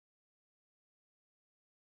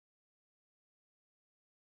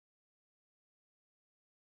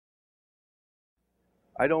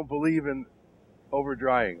I don't believe in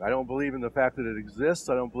overdrying. I don't believe in the fact that it exists.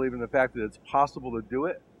 I don't believe in the fact that it's possible to do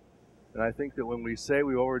it. And I think that when we say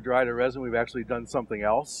we overdried a resin, we've actually done something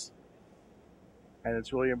else. And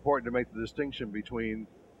it's really important to make the distinction between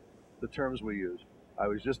the terms we use. I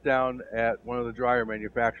was just down at one of the dryer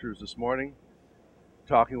manufacturers this morning,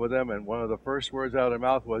 talking with them, and one of the first words out of their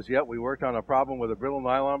mouth was, yep, we worked on a problem with a brittle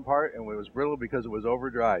nylon part, and it was brittle because it was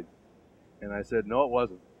overdried. And I said, no, it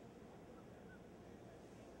wasn't.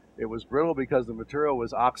 It was brittle because the material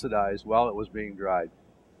was oxidized while it was being dried.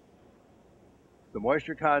 The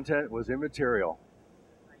moisture content was immaterial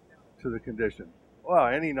to the condition. Well,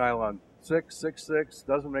 any nylon, 6,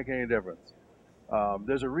 doesn't make any difference.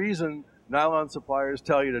 There's a reason nylon suppliers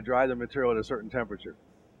tell you to dry the material at a certain temperature.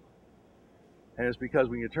 And it's because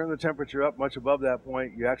when you turn the temperature up much above that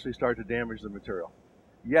point, you actually start to damage the material.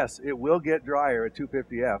 Yes, it will get drier at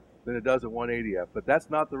 250F than it does at 180F, but that's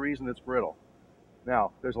not the reason it's brittle.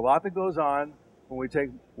 Now, there's a lot that goes on when we take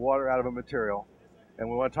water out of a material, and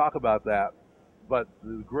we want to talk about that, but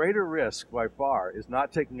the greater risk by far is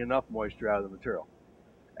not taking enough moisture out of the material.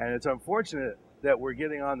 And it's unfortunate that we're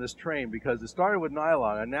getting on this train because it started with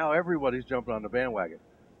nylon, and now everybody's jumping on the bandwagon.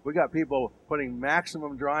 We got people putting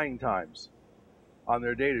maximum drying times on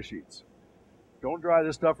their data sheets. Don't dry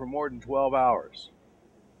this stuff for more than 12 hours.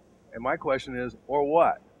 And my question is, or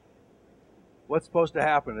what? What's supposed to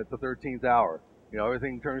happen at the 13th hour? You know,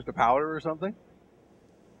 everything turns to powder or something?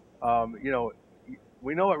 You know,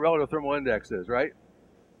 we know what relative thermal index is, right?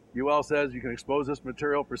 UL says you can expose this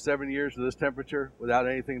material for 7 years to this temperature without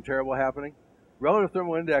anything terrible happening. Relative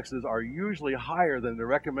thermal indexes are usually higher than the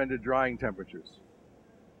recommended drying temperatures.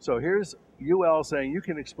 So here's UL saying you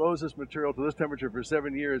can expose this material to this temperature for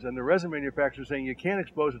 7 years, and the resin manufacturer saying you can't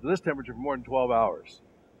expose it to this temperature for more than 12 hours.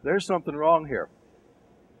 There's something wrong here.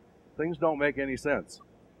 Things don't make any sense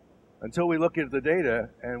until we look at the data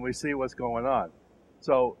and we see what's going on.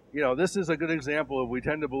 So, you know, this is a good example of we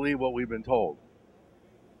tend to believe what we've been told.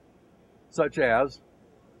 Such as,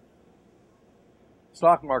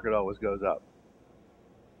 stock market always goes up.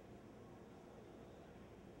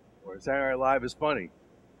 Or Saturday Night Live is funny.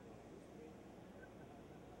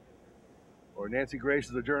 Or Nancy Grace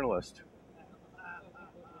is a journalist.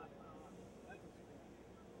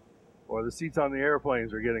 Or the seats on the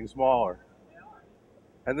airplanes are getting smaller.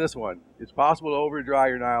 And this one, it's possible to overdry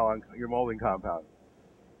your nylon, your molding compound.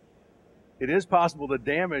 It is possible to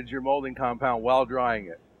damage your molding compound while drying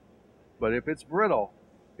it. But if it's brittle,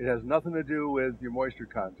 it has nothing to do with your moisture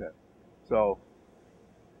content. So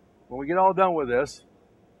when we get all done with this,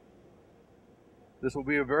 this will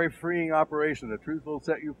be a very freeing operation. The truth will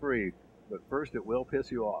set you free, but first it will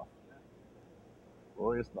piss you off.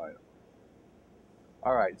 Glorious night.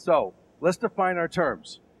 All right, so let's define our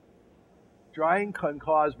terms. Drying can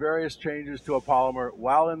cause various changes to a polymer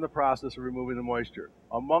while in the process of removing the moisture.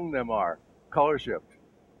 Among them are color shift.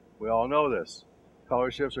 We all know this.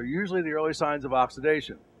 Color shifts are usually the early signs of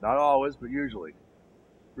oxidation. Not always, but usually.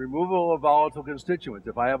 Removal of volatile constituents.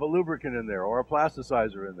 If I have a lubricant in there or a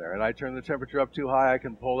plasticizer in there and I turn the temperature up too high, I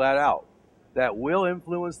can pull that out. That will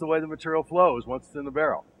influence the way the material flows once it's in the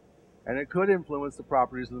barrel. And it could influence the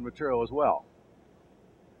properties of the material as well.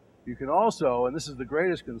 You can also, and this is the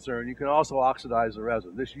greatest concern, you can also oxidize the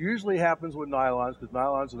resin. This usually happens with nylons because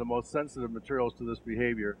nylons are the most sensitive materials to this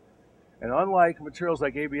behavior. And unlike materials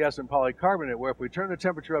like ABS and polycarbonate, where if we turn the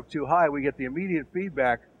temperature up too high, we get the immediate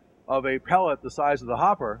feedback of a pellet the size of the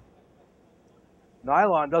hopper,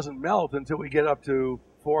 nylon doesn't melt until we get up to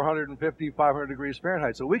 450, 500 degrees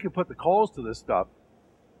Fahrenheit. So we can put the coals to this stuff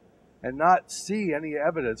and not see any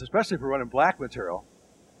evidence, especially if we're running black material,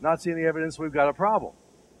 not see any evidence we've got a problem.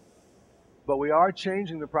 But we are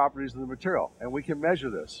changing the properties of the material, and we can measure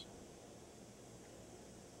this.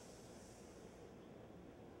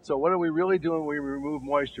 So what are we really doing when we remove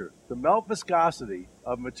moisture? The melt viscosity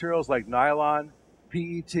of materials like nylon,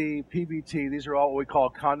 PET, PBT, these are all what we call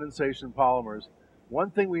condensation polymers. One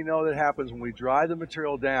thing we know that happens when we dry the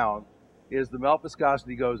material down is the melt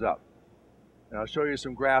viscosity goes up. And I'll show you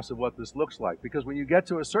some graphs of what this looks like, because when you get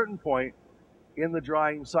to a certain point in the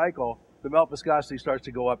drying cycle, the melt viscosity starts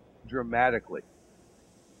to go up dramatically.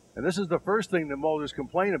 And this is the first thing that molders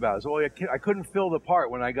complain about is, oh, I couldn't fill the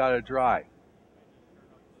part when I got it dry.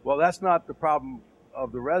 Well, that's not the problem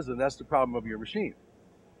of the resin, that's the problem of your machine.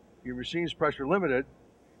 Your machine's pressure limited,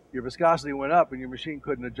 your viscosity went up, and your machine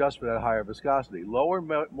couldn't adjust for that higher viscosity. Lower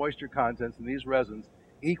moisture contents in these resins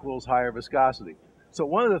equals higher viscosity. So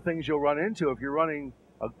one of the things you'll run into if you're running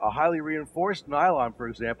a highly reinforced nylon, for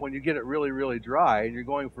example, and you get it really, really dry, and you're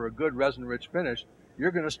going for a good resin-rich finish,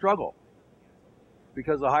 you're going to struggle.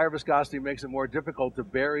 because the higher viscosity makes it more difficult to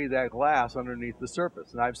bury that glass underneath the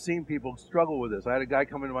surface. And I've seen people struggle with this. I had a guy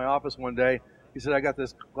come into my office one day. He said, I got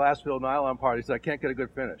this glass-filled nylon part. He said, I can't get a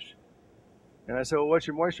good finish. And I said, well, what's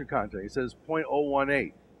your moisture content? He says,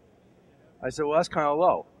 0.018. I said, well, that's kind of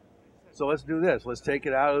low. So let's do this. Let's take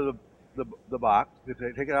it out of the box,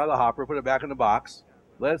 take it out of the hopper, put it back in the box,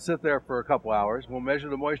 let it sit there for a couple hours. We'll measure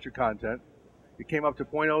the moisture content. It came up to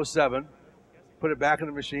 0.07. Put it back in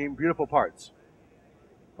the machine. Beautiful parts.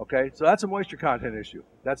 Okay, so that's a moisture content issue.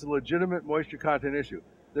 That's a legitimate moisture content issue.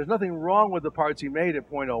 There's nothing wrong with the parts he made at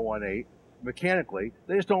 0.018 mechanically.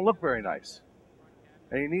 They just don't look very nice.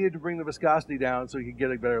 And he needed to bring the viscosity down so he could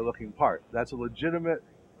get a better looking part. That's a legitimate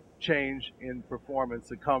change in performance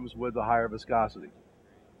that comes with the higher viscosity.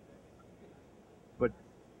 But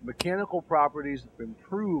mechanical properties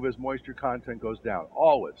improve as moisture content goes down,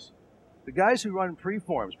 always. The guys who run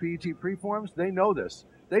preforms, PET preforms, they know this.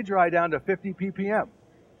 They dry down to 50 ppm.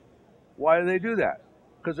 Why do they do that?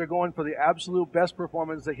 Because they're going for the absolute best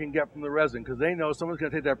performance they can get from the resin, because they know someone's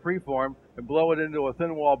going to take that preform and blow it into a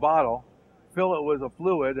thin wall bottle, fill it with a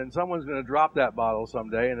fluid, and someone's going to drop that bottle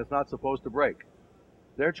someday, and it's not supposed to break.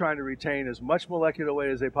 They're trying to retain as much molecular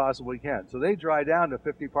weight as they possibly can. So they dry down to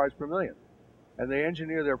 50 parts per million. And they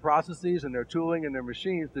engineer their processes and their tooling and their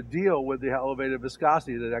machines to deal with the elevated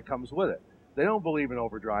viscosity that comes with it. They don't believe in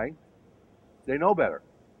overdrying. They know better.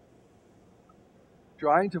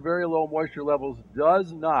 Drying to very low moisture levels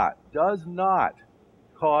does not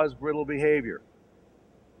cause brittle behavior.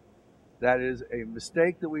 That is a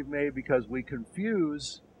mistake that we've made because we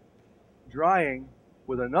confuse drying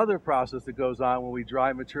with another process that goes on when we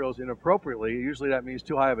dry materials inappropriately. Usually that means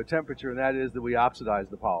too high of a temperature, and that is that we oxidize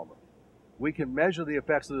the polymer. We can measure the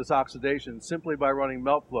effects of this oxidation simply by running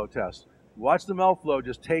melt flow tests. Watch the melt flow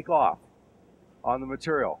just take off on the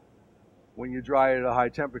material when you dry it at a high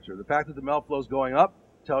temperature. The fact that the melt flow is going up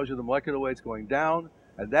tells you the molecular weight's going down,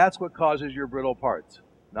 and that's what causes your brittle parts,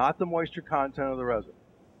 not the moisture content of the resin.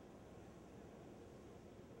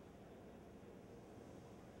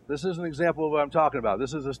 This is an example of what I'm talking about.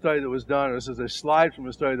 This is a study that was done, or this is a slide from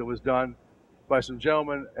a study that was done by some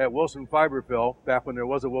gentlemen at Wilson Fiberfill, back when there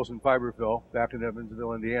was a Wilson Fiberfill, back in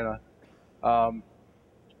Evansville, Indiana, on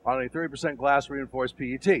a 30% glass reinforced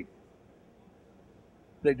PET.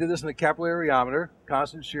 They did this in a capillarymeter,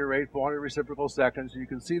 constant shear rate, 400 reciprocal seconds. You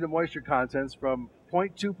can see the moisture contents from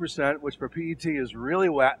 0.2%, which for PET is really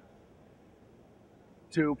wet,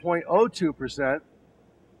 to 0.02%,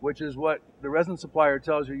 which is what the resin supplier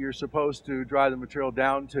tells you you're supposed to dry the material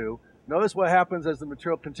down to. Notice what happens as the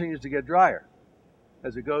material continues to get drier.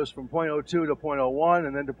 As it goes from 0.02 to 0.01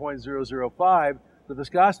 and then to 0.005, the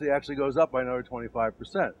viscosity actually goes up by another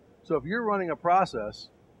 25%. So if you're running a process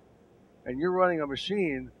and you're running a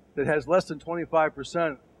machine that has less than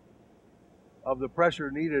 25% of the pressure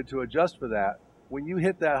needed to adjust for that, when you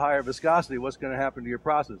hit that higher viscosity, what's going to happen to your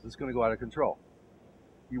process? It's going to go out of control.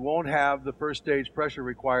 You won't have the first stage pressure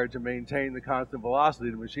required to maintain the constant velocity.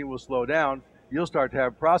 The machine will slow down. You'll start to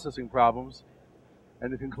have processing problems.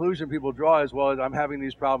 And the conclusion people draw is, well, I'm having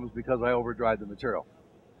these problems because I overdried the material.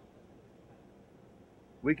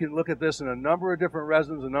 We can look at this in a number of different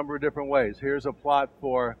resins, a number of different ways. Here's a plot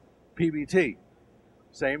for PBT.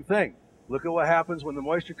 Same thing. Look at what happens when the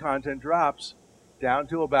moisture content drops down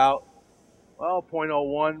to about, well,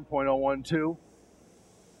 0.01, 0.012.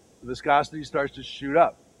 The viscosity starts to shoot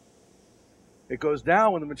up. It goes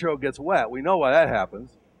down when the material gets wet. We know why that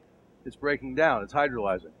happens. It's breaking down. It's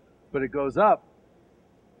hydrolyzing. But it goes up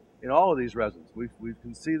in all of these resins. We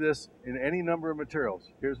can see this in any number of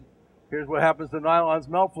materials. Here's what happens to nylon's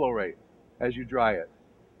melt flow rate as you dry it.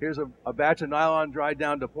 Here's a batch of nylon dried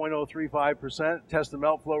down to 0.035%. Test the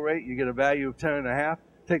melt flow rate. You get a value of 10.5.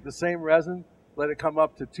 Take the same resin, let it come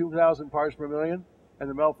up to 2,000 parts per million, and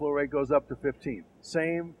the melt flow rate goes up to 15.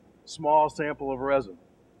 Same small sample of resin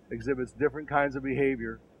exhibits different kinds of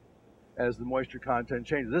behavior as the moisture content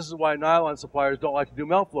changes. This is why nylon suppliers don't like to do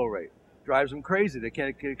melt flow rate. Drives them crazy. They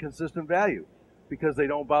can't get a consistent value because they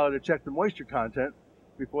don't bother to check the moisture content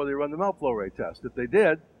before they run the melt flow rate test. If they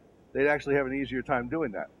did, they'd actually have an easier time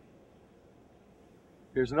doing that.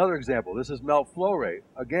 Here's another example. This is melt flow rate.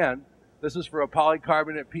 Again, this is for a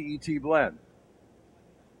polycarbonate PET blend.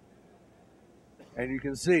 And you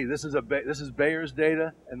can see this is Bayer's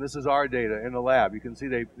data and this is our data in the lab. You can see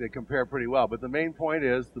they compare pretty well. But the main point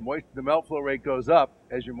is the melt flow rate goes up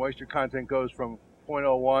as your moisture content goes from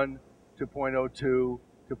 0.01 to 0.02 to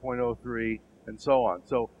 0.03 and so on.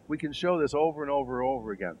 So we can show this over and over and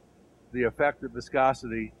over again, the effect of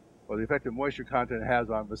viscosity or the effect of moisture content has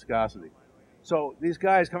on viscosity. So these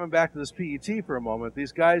guys, coming back to this PET for a moment,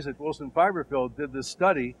 these guys at Wilson Fiberfill did this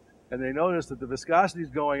study and they noticed that the viscosity is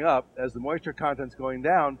going up as the moisture content's going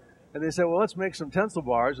down, and they said, well, let's make some tensile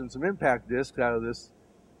bars and some impact discs out of this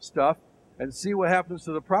stuff and see what happens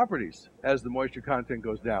to the properties as the moisture content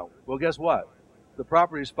goes down. Well, guess what? The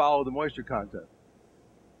properties follow the moisture content.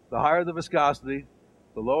 The higher the viscosity,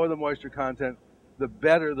 the lower the moisture content, the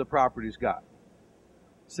better the properties got.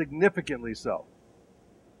 Significantly so.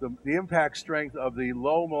 The impact strength of the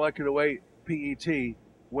low molecular weight PET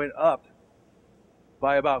went up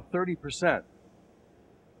by about 30%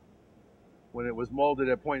 when it was molded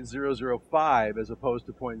at 0.005 as opposed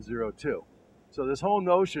to 0.02. So this whole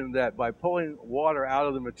notion that by pulling water out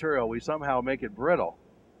of the material we somehow make it brittle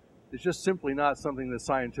is just simply not something that's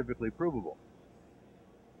scientifically provable.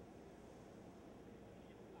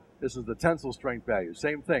 This is the tensile strength value.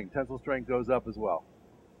 Same thing, tensile strength goes up as well.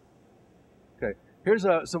 Okay, here's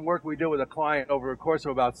some work we did with a client over a course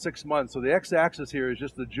of about 6 months. So the x-axis here is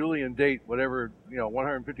just the Julian date, whatever,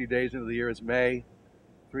 150 days into the year is May,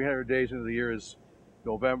 300 days into the year is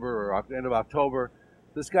November or end of October.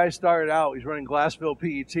 This guy started out, he's running glass-filled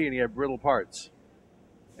PET and he had brittle parts.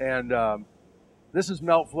 And this is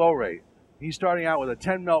melt flow rate. He's starting out with a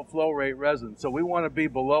 10 melt flow rate resin, so we want to be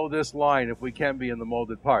below this line if we can be in the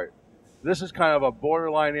molded part. This is kind of a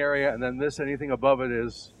borderline area, and then this, anything above it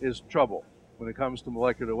is trouble when it comes to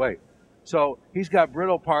molecular weight. So he's got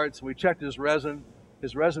brittle parts. We checked his resin.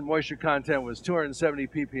 His resin moisture content was 270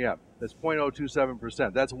 ppm. That's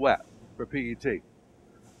 0.027%. That's wet for PET.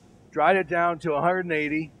 Dried it down to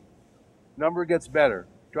 180, number gets better.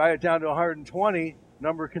 Dry it down to 120,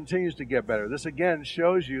 number continues to get better. This again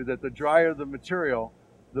shows you that the drier the material,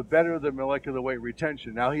 the better the molecular weight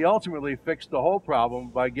retention. Now he ultimately fixed the whole problem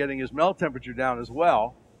by getting his melt temperature down as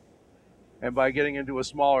well and by getting into a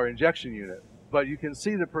smaller injection unit. But you can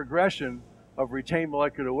see the progression of retained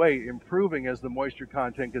molecular weight improving as the moisture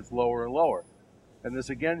content gets lower and lower. And this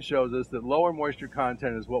again shows us that lower moisture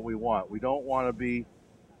content is what we want. We don't want to be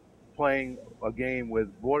playing a game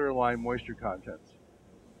with borderline moisture contents.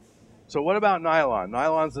 So what about nylon?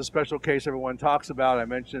 Nylon's the special case everyone talks about. I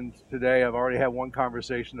mentioned today, I've already had one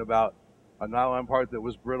conversation about a nylon part that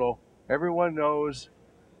was brittle. Everyone knows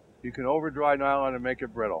you can overdry nylon and make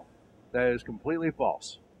it brittle. That is completely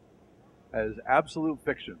false. That is absolute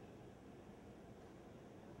fiction.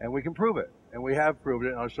 And we can prove it, and we have proved it,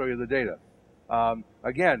 and I'll show you the data.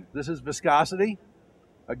 Again, this is viscosity,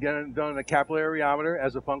 again done in a capillary rheometer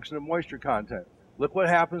as a function of moisture content. Look what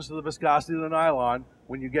happens to the viscosity of the nylon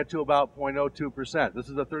when you get to about 0.02%. This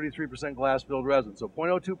is a 33% glass-filled resin. So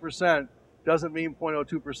 0.02% doesn't mean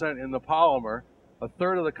 0.02% in the polymer. A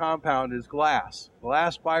third of the compound is glass.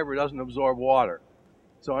 Glass fiber doesn't absorb water.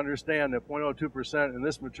 So understand that 0.02% in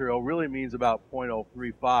this material really means about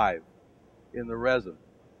 0.035 in the resin.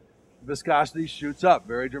 Viscosity shoots up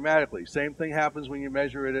very dramatically. Same thing happens when you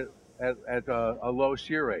measure it at a low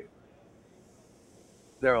shear rate.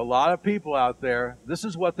 There are a lot of people out there, this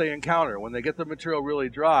is what they encounter. When they get the material really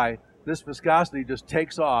dry, this viscosity just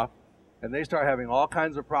takes off and they start having all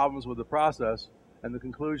kinds of problems with the process, and the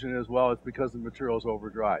conclusion is, well, it's because the material is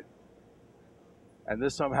over-dried. And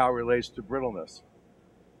this somehow relates to brittleness.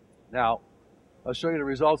 Now, I'll show you the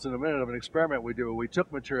results in a minute of an experiment we did where we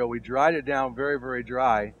took material, we dried it down very, very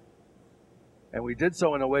dry, and we did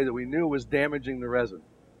so in a way that we knew was damaging the resin.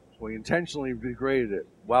 So we intentionally degraded it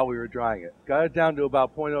while we were drying it. Got it down to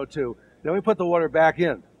about 0.02. Then we put the water back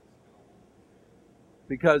in.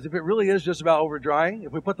 Because if it really is just about over drying,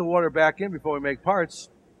 if we put the water back in before we make parts,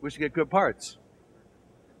 we should get good parts.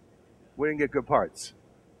 We didn't get good parts.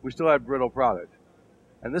 We still had brittle product.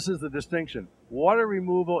 And this is the distinction. Water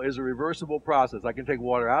removal is a reversible process. I can take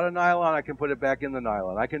water out of nylon, I can put it back in the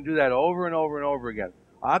nylon. I can do that over and over and over again.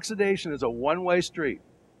 Oxidation is a one-way street.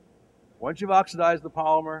 Once you've oxidized the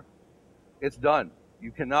polymer, it's done.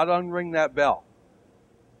 You cannot unring that bell.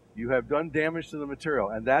 You have done damage to the material,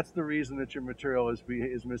 and that's the reason that your material is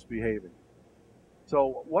misbehaving.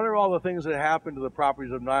 So what are all the things that happen to the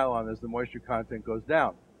properties of nylon as the moisture content goes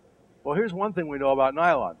down? Well, here's one thing we know about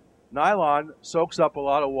nylon. Nylon soaks up a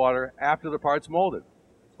lot of water after the part's molded.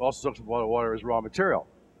 It also soaks up a lot of water as raw material.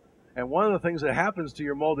 And one of the things that happens to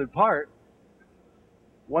your molded part,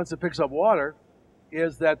 once it picks up water,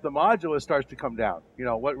 is that the modulus starts to come down. You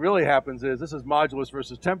know, what really happens is, this is modulus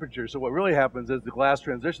versus temperature, so what really happens is the glass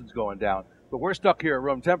transition's going down. But we're stuck here at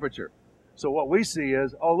room temperature. So what we see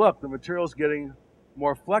is, oh look, the material's getting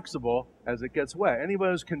more flexible as it gets wet.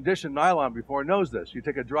 Anybody who's conditioned nylon before knows this. You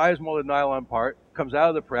take a dry as molded nylon part, comes out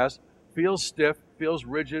of the press, feels stiff, feels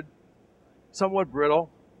rigid, somewhat brittle.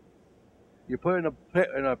 You put it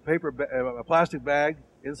in a plastic bag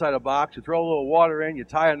inside a box, you throw a little water in, you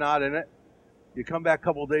tie a knot in it, You come back a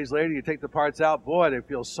couple of days later, you take the parts out, boy, they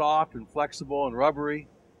feel soft and flexible and rubbery.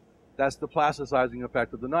 That's the plasticizing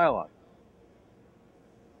effect of the nylon.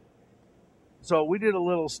 So we did a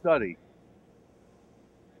little study.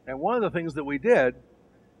 And one of the things that we did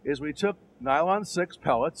is we took nylon 6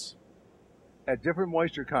 pellets at different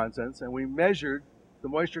moisture contents, and we measured the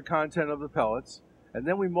moisture content of the pellets, and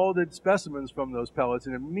then we molded specimens from those pellets,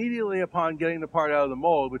 and immediately upon getting the part out of the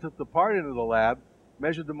mold, we took the part into the lab,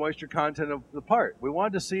 measured the moisture content of the part. We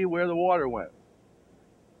wanted to see where the water went.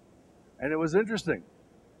 And it was interesting.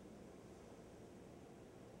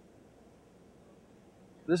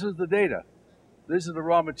 This is the data. This is the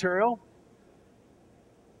raw material,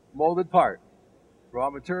 molded part. Raw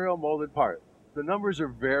material, molded part. The numbers are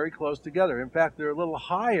very close together. In fact, they're a little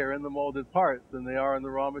higher in the molded part than they are in the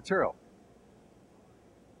raw material,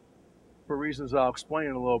 for reasons I'll explain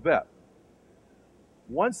in a little bit.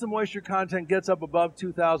 Once the moisture content gets up above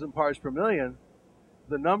 2,000 parts per million,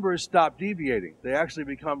 the numbers stop deviating. They actually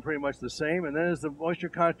become pretty much the same, and then as the moisture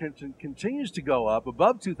content continues to go up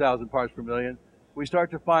above 2,000 parts per million, we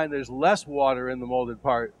start to find there's less water in the molded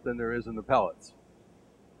part than there is in the pellets.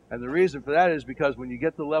 And the reason for that is because when you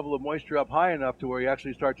get the level of moisture up high enough to where you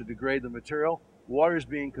actually start to degrade the material, water is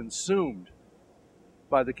being consumed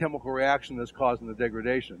by the chemical reaction that's causing the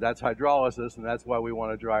degradation. That's hydrolysis, and that's why we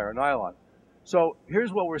want to dry our nylon. So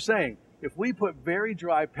here's what we're saying. If we put very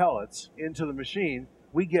dry pellets into the machine,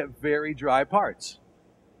 we get very dry parts.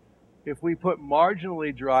 If we put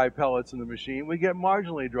marginally dry pellets in the machine, we get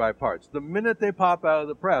marginally dry parts. The minute they pop out of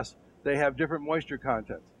the press, they have different moisture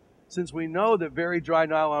content. Since we know that very dry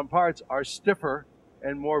nylon parts are stiffer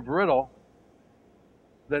and more brittle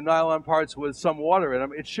than nylon parts with some water in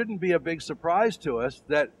them, it shouldn't be a big surprise to us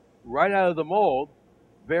that right out of the mold,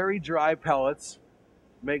 very dry pellets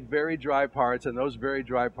make very dry parts, and those very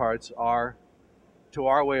dry parts are, to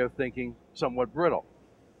our way of thinking, somewhat brittle.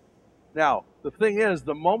 Now, the thing is,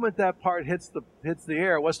 the moment that part hits the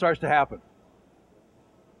air, what starts to happen?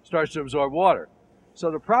 Starts to absorb water.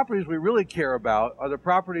 So the properties we really care about are the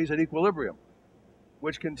properties at equilibrium,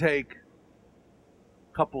 which can take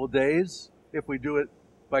a couple of days if we do it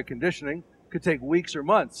by conditioning, could take weeks or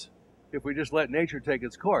months if we just let nature take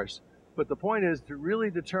its course. But the point is, to really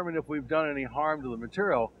determine if we've done any harm to the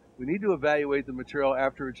material, we need to evaluate the material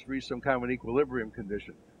after it's reached some kind of an equilibrium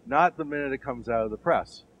condition, not the minute it comes out of the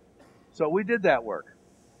press. So we did that work.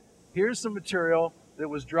 Here's some material that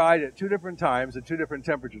was dried at 2 different times at 2 different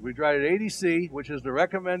temperatures. We dried at 80 C, which is the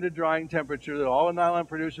recommended drying temperature that all the nylon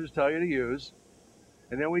producers tell you to use.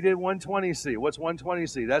 And then we did 120 C. What's 120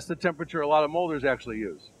 C? That's the temperature a lot of molders actually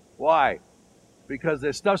use. Why? Because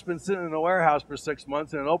their stuff's been sitting in the warehouse for 6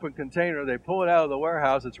 months in an open container. They pull it out of the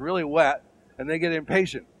warehouse, it's really wet, and they get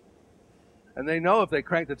impatient. And they know if they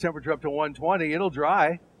crank the temperature up to 120, it'll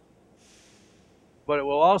dry, but it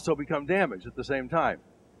will also become damaged at the same time.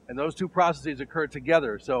 And those 2 processes occur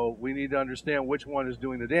together, so we need to understand which one is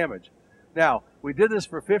doing the damage. Now, we did this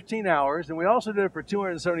for 15 hours, and we also did it for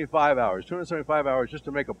 275 hours. 275 hours just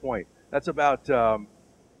to make a point. That's about,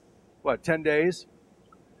 10 days?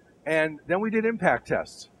 And then we did impact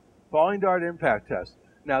tests, falling dart impact tests.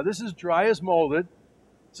 Now, this is dry as molded,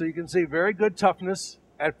 so you can see very good toughness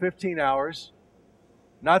at 15 hours,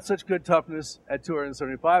 not such good toughness at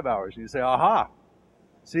 275 hours. And you say, aha,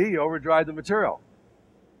 see, you over-dried the material.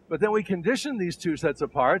 But then we conditioned these 2 sets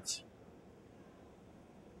of parts.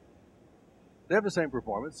 They have the same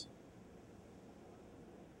performance.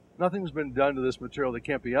 Nothing's been done to this material that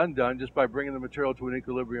can't be undone just by bringing the material to an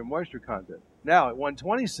equilibrium moisture content. Now, at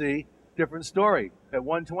 120 C, different story. At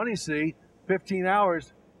 120 C, 15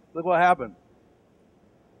 hours, look what happened.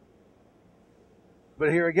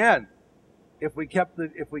 But here again, if we kept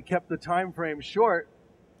the time frame short,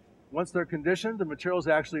 once they're conditioned, the material's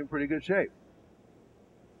actually in pretty good shape.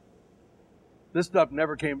 This stuff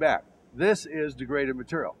never came back. This is degraded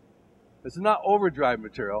material. This is not over-dried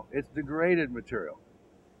material, it's degraded material.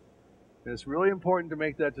 And it's really important to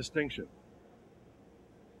make that distinction.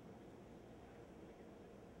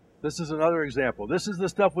 This is another example. This is the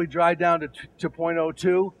stuff we dried down to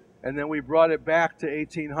 0.02, and then we brought it back to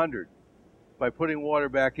 1800 by putting water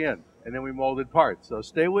back in, and then we molded parts. So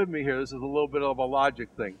stay with me here. This is a little bit of a logic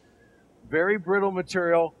thing. Very brittle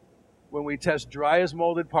material when we test dry as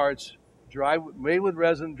molded parts, made with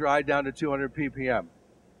resin, dried down to 200 ppm.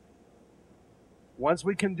 Once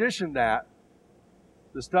we condition that,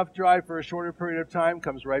 the stuff dried for a shorter period of time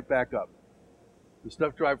comes right back up. The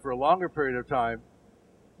stuff dried for a longer period of time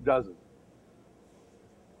doesn't.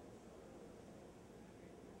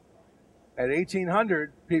 At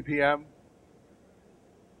 1800 ppm,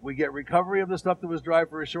 We get recovery of the stuff that was dry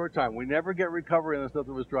for a short time. We never get recovery on the stuff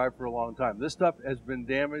that was dry for a long time. This stuff has been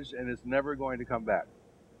damaged and it's never going to come back.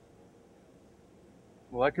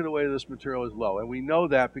 Molecular weight of this material is low, and we know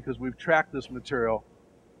that because we've tracked this material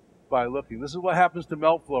by looking. This is what happens to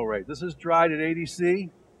melt flow rate. This is dried at 80°C.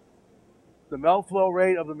 The melt flow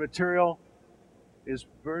rate of the material is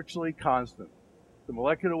virtually constant. The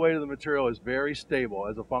molecular weight of the material is very stable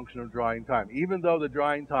as a function of drying time, even though the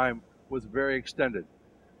drying time was very extended.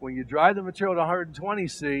 When you dry the material at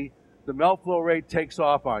 120°C, the melt flow rate takes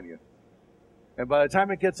off on you. And by the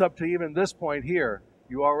time it gets up to even this point here,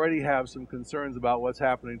 you already have some concerns about what's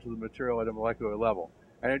happening to the material at a molecular level.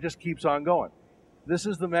 And it just keeps on going. This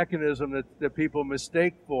is the mechanism that people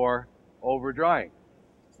mistake for overdrying.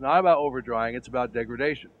 It's not about overdrying, it's about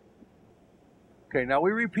degradation. Okay, now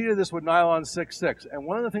we repeated this with nylon 6/6, and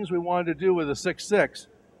one of the things we wanted to do with the 6/6,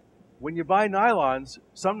 when you buy nylons,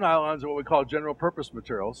 some nylons are what we call general purpose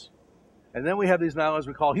materials, and then we have these nylons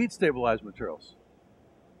we call heat stabilized materials.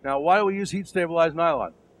 Now, why do we use heat stabilized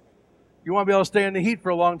nylon? You want to be able to stay in the heat for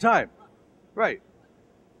a long time. Right.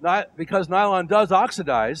 Not because nylon does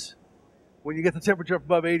oxidize. When you get the temperature up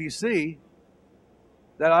above 80°C,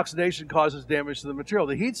 that oxidation causes damage to the material.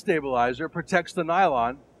 The heat stabilizer protects the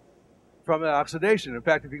nylon from that oxidation. In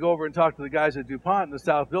fact, if you go over and talk to the guys at DuPont in the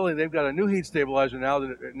South Building, they've got a new heat stabilizer now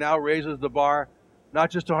that now raises the bar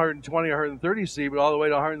not just to 120 or 130°C, but all the way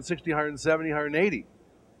to 160, 170, 180.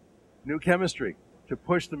 New chemistry to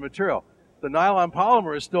push the material. The nylon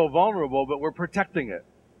polymer is still vulnerable, but we're protecting it.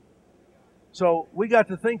 So we got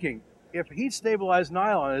to thinking, if heat stabilized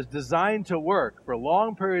nylon is designed to work for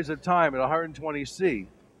long periods of time at 120°C,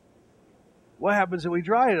 what happens if we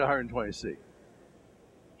dry it at 120°C?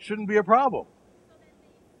 Shouldn't be a problem.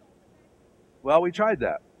 Well, we tried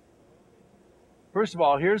that. First of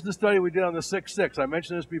all, here's the study we did on the 6/6. I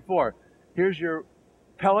mentioned this before. Here's your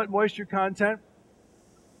pellet moisture content.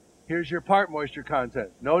 Here's your part moisture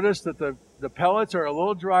content. Notice that the pellets are a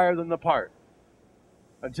little drier than the part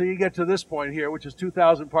until you get to this point here, which is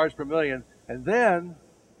 2,000 parts per million, and then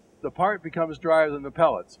the part becomes drier than the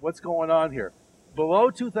pellets. What's going on here? Below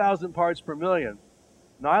 2,000 parts per million,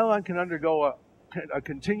 nylon can undergo a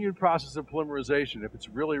continued process of polymerization if it's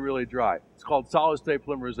really, really dry. It's called solid state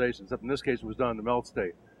polymerization, except in this case it was done in the melt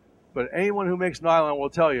state. But anyone who makes nylon will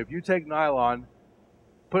tell you, if you take nylon,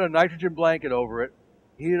 put a nitrogen blanket over it,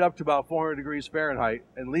 heat it up to about 400 degrees Fahrenheit,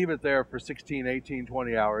 and leave it there for 16, 18,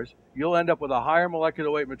 20 hours, you'll end up with a higher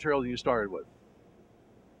molecular weight material than you started with.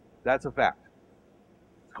 That's a fact.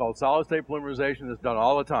 It's called solid state polymerization. It's done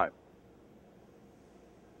all the time.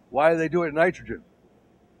 Why do they do it in nitrogen?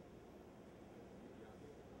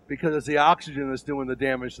 Because it's the oxygen that's doing the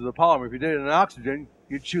damage to the polymer. If you did it in oxygen,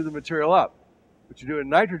 you'd chew the material up. But you do it in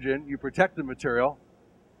nitrogen, you protect the material,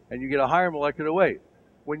 and you get a higher molecular weight.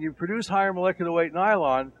 When you produce higher molecular weight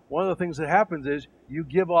nylon, one of the things that happens is you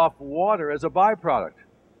give off water as a byproduct.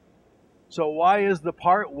 So why is the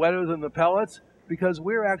part wetter than the pellets? Because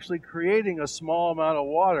we're actually creating a small amount of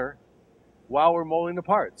water while we're molding the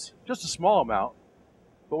parts. Just a small amount.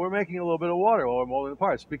 But we're making a little bit of water while we're molding the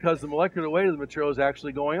parts because the molecular weight of the material is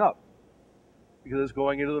actually going up because it's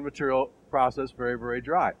going into the material process very, very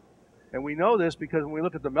dry. And we know this because when we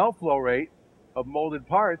look at the melt flow rate of molded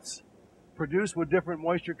parts produced with different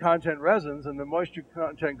moisture content resins, and the moisture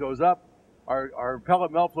content goes up, our pellet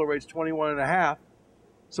melt flow rate's 21.5.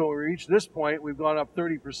 So when we reach this point, we've gone up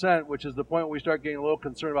 30%, which is the point where we start getting a little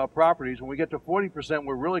concerned about properties. When we get to 40%,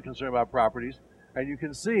 we're really concerned about properties. And you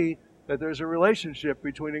can see that there's a relationship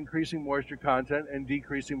between increasing moisture content and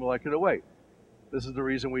decreasing molecular weight. This is the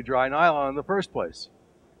reason we dry nylon in the first place.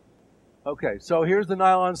 Okay, so here's the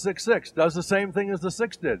nylon 6/6. Does the same thing as the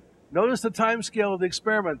 6 did. Notice the time scale of the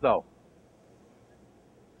experiment, though.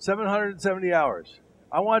 770 hours.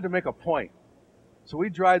 I wanted to make a point. So we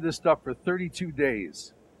dried this stuff for 32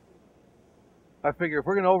 days. I figure if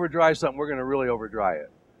we're going to overdry something, we're going to really overdry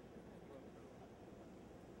it.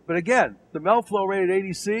 But again, the melt flow rate at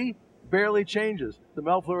 80°C barely changes. The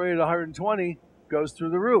melt flow rate at 120 goes through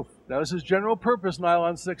the roof. Now this is general purpose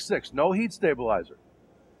nylon 6/6, no heat stabilizer.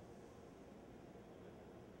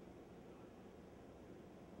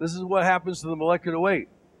 This is what happens to the molecular weight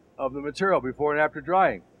of the material before and after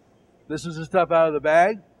drying. This is the stuff out of the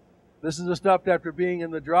bag. This is the stuff after being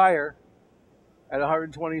in the dryer at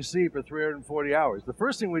 120°C for 340 hours. The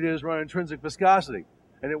first thing we did is run intrinsic viscosity,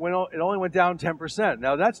 and it only went down 10%.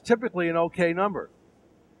 Now that's typically an okay number.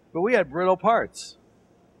 But we had brittle parts.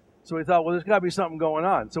 So we thought, well, there's got to be something going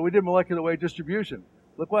on. So we did molecular weight distribution.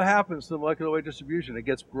 Look what happens to the molecular weight distribution. It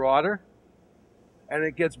gets broader, and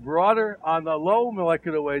it gets broader on the low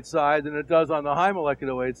molecular weight side than it does on the high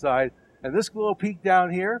molecular weight side. And this little peak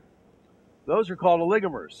down here, those are called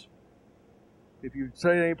oligomers. If you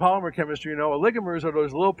study any polymer chemistry, you know oligomers are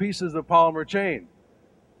those little pieces of polymer chain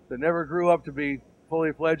that never grew up to be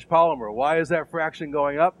fully fledged polymer. Why is that fraction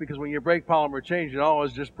going up? Because when you break polymer chains, you don't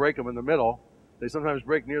always just break them in the middle. They sometimes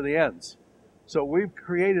break near the ends. So we've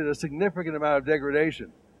created a significant amount of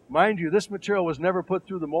degradation. Mind you, this material was never put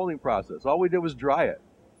through the molding process. All we did was dry it,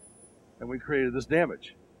 and we created this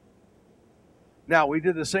damage. Now, we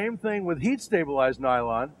did the same thing with heat-stabilized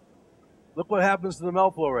nylon. Look what happens to the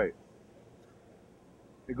melt flow rate.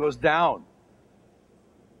 It goes down.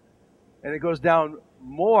 And it goes down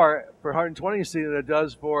more for 120C than it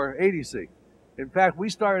does for 80C. In fact, we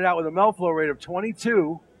started out with a melt flow rate of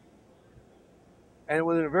 22, and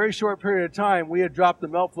within a very short period of time, we had dropped the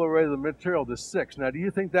melt flow rate of the material to 6. Now, do you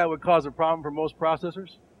think that would cause a problem for most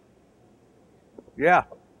processors? Yeah.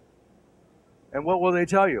 And what will they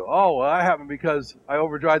tell you? Oh, well, that happened because I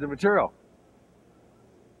overdried the material.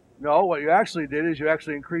 No, what you actually did is you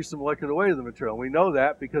actually increased the molecular weight of the material. We know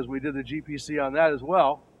that because we did the GPC on that as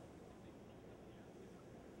well.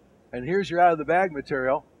 And here's your out-of-the-bag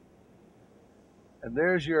material. And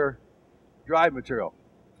there's your dried material.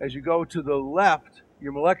 As you go to the left,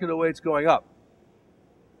 your molecular weight's going up.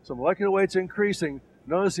 So molecular weight's increasing.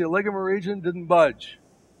 Notice the oligomer region didn't budge.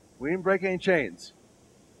 We didn't break any chains.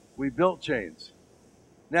 We built chains.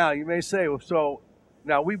 Now, you may say, well, so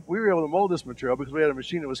now we were able to mold this material because we had a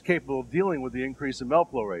machine that was capable of dealing with the increase in melt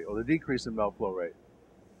flow rate or the decrease in melt flow rate.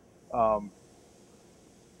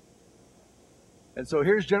 And so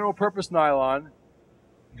here's general purpose nylon,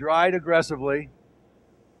 dried aggressively,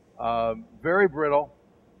 very brittle,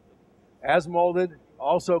 as molded,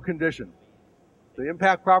 also conditioned. The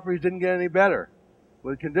impact properties didn't get any better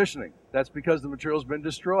with conditioning. That's because the material's been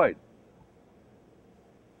destroyed.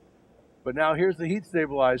 But now here's the heat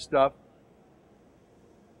stabilized stuff.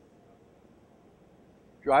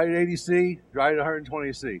 Dried at 80C, dried at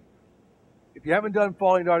 120C. If you haven't done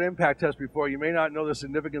falling dart impact tests before, you may not know the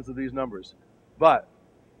significance of these numbers. But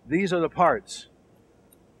these are the parts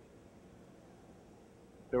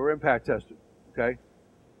that were impact tested, okay?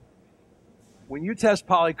 When you test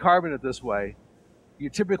polycarbonate this way, you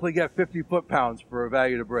typically get 50 foot-pounds for a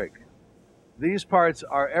value to break. These parts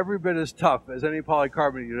are every bit as tough as any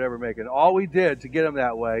polycarbonate you'd ever make. And all we did to get them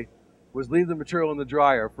that way was leave the material in the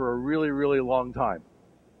dryer for a really, really long time.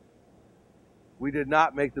 We did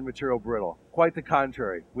not make the material brittle. Quite the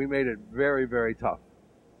contrary. We made it very, very tough.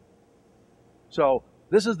 So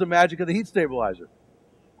this is the magic of the heat stabilizer.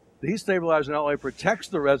 The heat stabilizer not only protects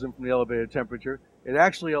the resin from the elevated temperature, it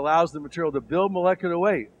actually allows the material to build molecular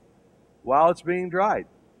weight while it's being dried.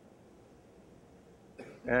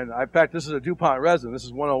 And in fact, this is a DuPont resin. This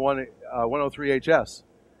is 103HS.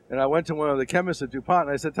 And I went to one of the chemists at DuPont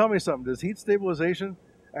and I said, tell me something, does heat stabilization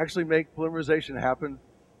actually make polymerization happen?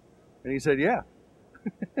 And he said, yeah.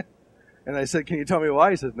 And I said, can you tell me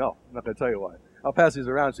why? He said, no, I'm not going to tell you why. I'll pass these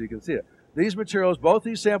around so you can see it. These materials, both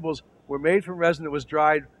these samples, were made from resin that was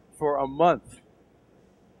dried for a month.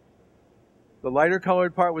 The lighter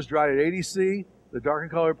colored part was dried at 80C. The darker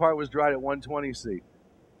colored part was dried at 120C.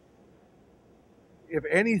 If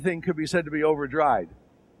anything could be said to be over-dried,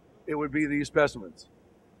 it would be these specimens.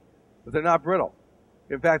 But they're not brittle.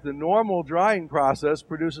 In fact, the normal drying process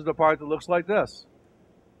produces a part that looks like this.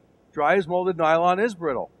 Dry as molded nylon is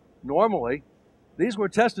brittle. Normally, these were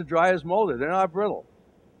tested dry as molded. They're not brittle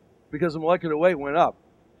because the molecular weight went up.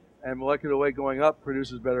 And molecular weight going up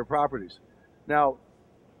produces better properties. Now,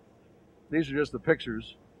 these are just the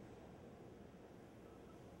pictures.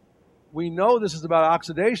 We know this is about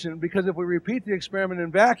oxidation because if we repeat the experiment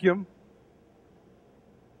in vacuum,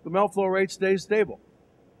 the melt flow rate stays stable.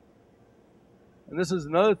 And this is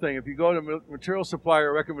another thing. If you go to material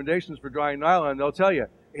supplier recommendations for drying nylon, they'll tell you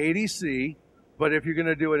 80C, but if you're going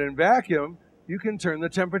to do it in vacuum, you can turn the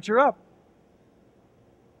temperature up.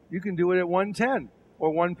 You can do it at 110 or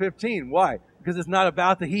 115. Why? Because it's not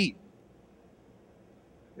about the heat.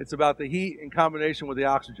 It's about the heat in combination with the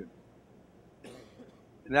oxygen.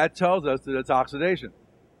 And that tells us that it's oxidation.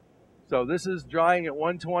 So this is drying at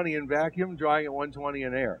 120 in vacuum, drying at 120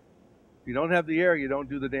 in air. If you don't have the air, you don't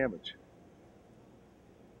do the damage.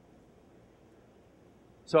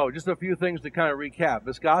 So just a few things to kind of recap.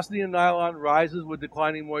 Viscosity in nylon rises with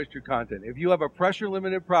declining moisture content. If you have a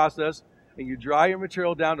pressure-limited process and you dry your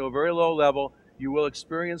material down to a very low level, you will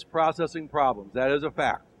experience processing problems. That is a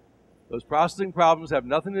fact. Those processing problems have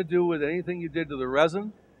nothing to do with anything you did to the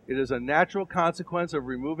resin. It is a natural consequence of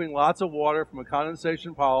removing lots of water from a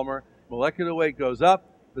condensation polymer. Molecular weight goes up,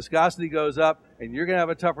 viscosity goes up, and you're going to have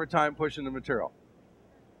a tougher time pushing the material.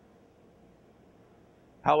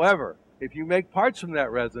 However, If you make parts from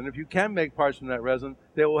that resin, if you can make parts from that resin,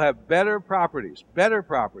 they will have better properties,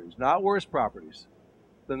 not worse properties,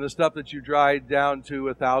 than the stuff that you dried down to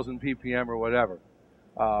 1,000 ppm or whatever.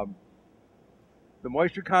 The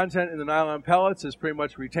moisture content in the nylon pellets is pretty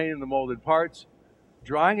much retained in the molded parts.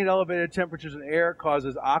 Drying at elevated temperatures in air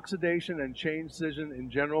causes oxidation and chain scission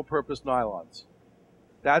in general purpose nylons.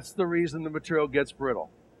 That's the reason the material gets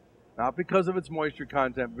brittle. Not because of its moisture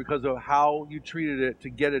content, but because of how you treated it to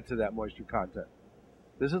get it to that moisture content.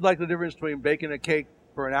 This is like the difference between baking a cake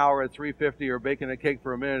for an hour at 350 or baking a cake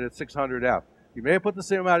for a minute at 600 F. You may have put the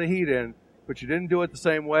same amount of heat in, but you didn't do it the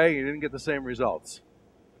same way, you didn't get the same results.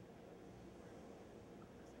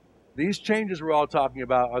 These changes we're all talking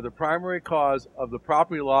about are the primary cause of the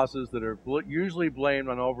property losses that are usually blamed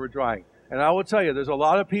on overdrying. And I will tell you, there's a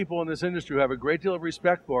lot of people in this industry who have a great deal of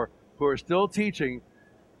respect for, who are still teaching,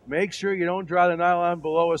 make sure you don't dry the nylon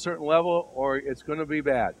below a certain level or it's going to be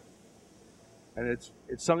bad. And it's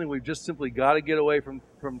something we've just simply got to get away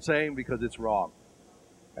from saying because it's wrong.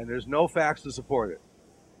 And there's no facts to support it.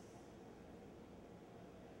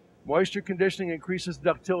 Moisture conditioning increases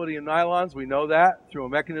ductility in nylons. We know that through a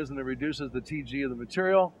mechanism that reduces the TG of the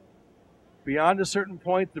material. Beyond a certain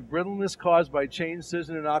point, the brittleness caused by chain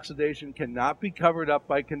scission and oxidation cannot be covered up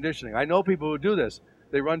by conditioning. I know people who do this.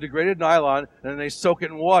 They run degraded nylon and then they soak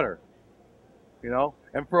it in water, you know,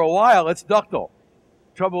 and for a while it's ductile.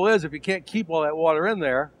 Trouble is, if you can't keep all that water in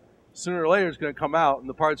there, sooner or later it's going to come out and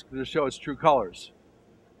the part's going to show its true colors.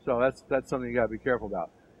 So that's something you got to be careful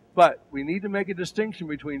about. But we need to make a distinction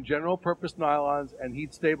between general purpose nylons and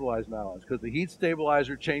heat stabilized nylons, because the heat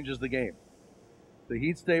stabilizer changes the game. The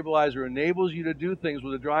heat stabilizer enables you to do things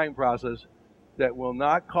with the drying process that will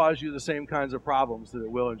not cause you the same kinds of problems that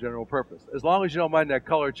it will in general purpose, as long as you don't mind that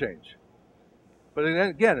color change. But then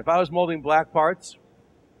again, if I was molding black parts,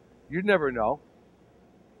 you'd never know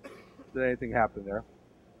that anything happened there.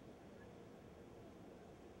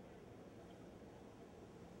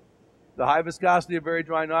 The high viscosity of very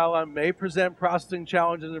dry nylon may present processing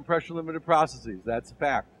challenges in pressure-limited processes. That's a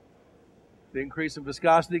fact. The increase in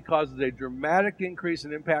viscosity causes a dramatic increase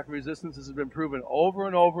in impact resistance. This has been proven over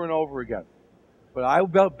and over and over again. But I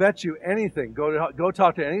will bet you anything. Go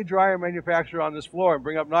talk to any dryer manufacturer on this floor and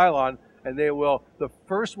bring up nylon, and they will, the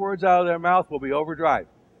first words out of their mouth will be overdried.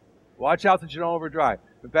 Watch out that you don't overdry.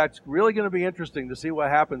 In fact, it's really going to be interesting to see what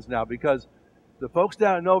happens now, because the folks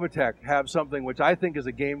down at Novatech have something which I think is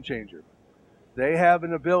a game changer. They have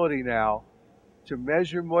an ability now to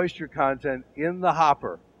measure moisture content in the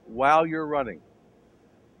hopper while you're running.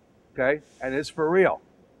 Okay? And it's for real.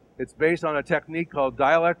 It's based on a technique called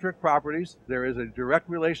dielectric properties. There is a direct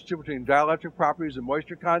relationship between dielectric properties and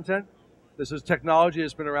moisture content. This is technology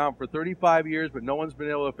that's been around for 35 years, but no one's been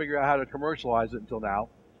able to figure out how to commercialize it until now.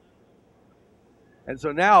 And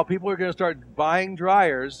so now people are going to start buying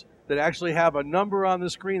dryers that actually have a number on the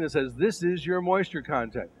screen that says, this is your moisture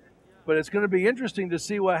content. But it's going to be interesting to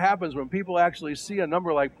see what happens when people actually see a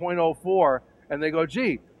number like 0.04 and they go,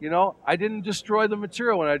 gee, you know, I didn't destroy the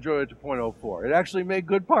material when I drove it to 0.04. It actually made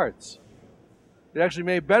good parts. It actually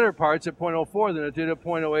made better parts at 0.04 than it did at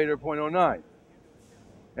 0.08 or 0.09.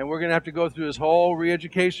 And we're going to have to go through this whole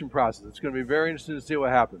re-education process. It's going to be very interesting to see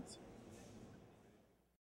what happens.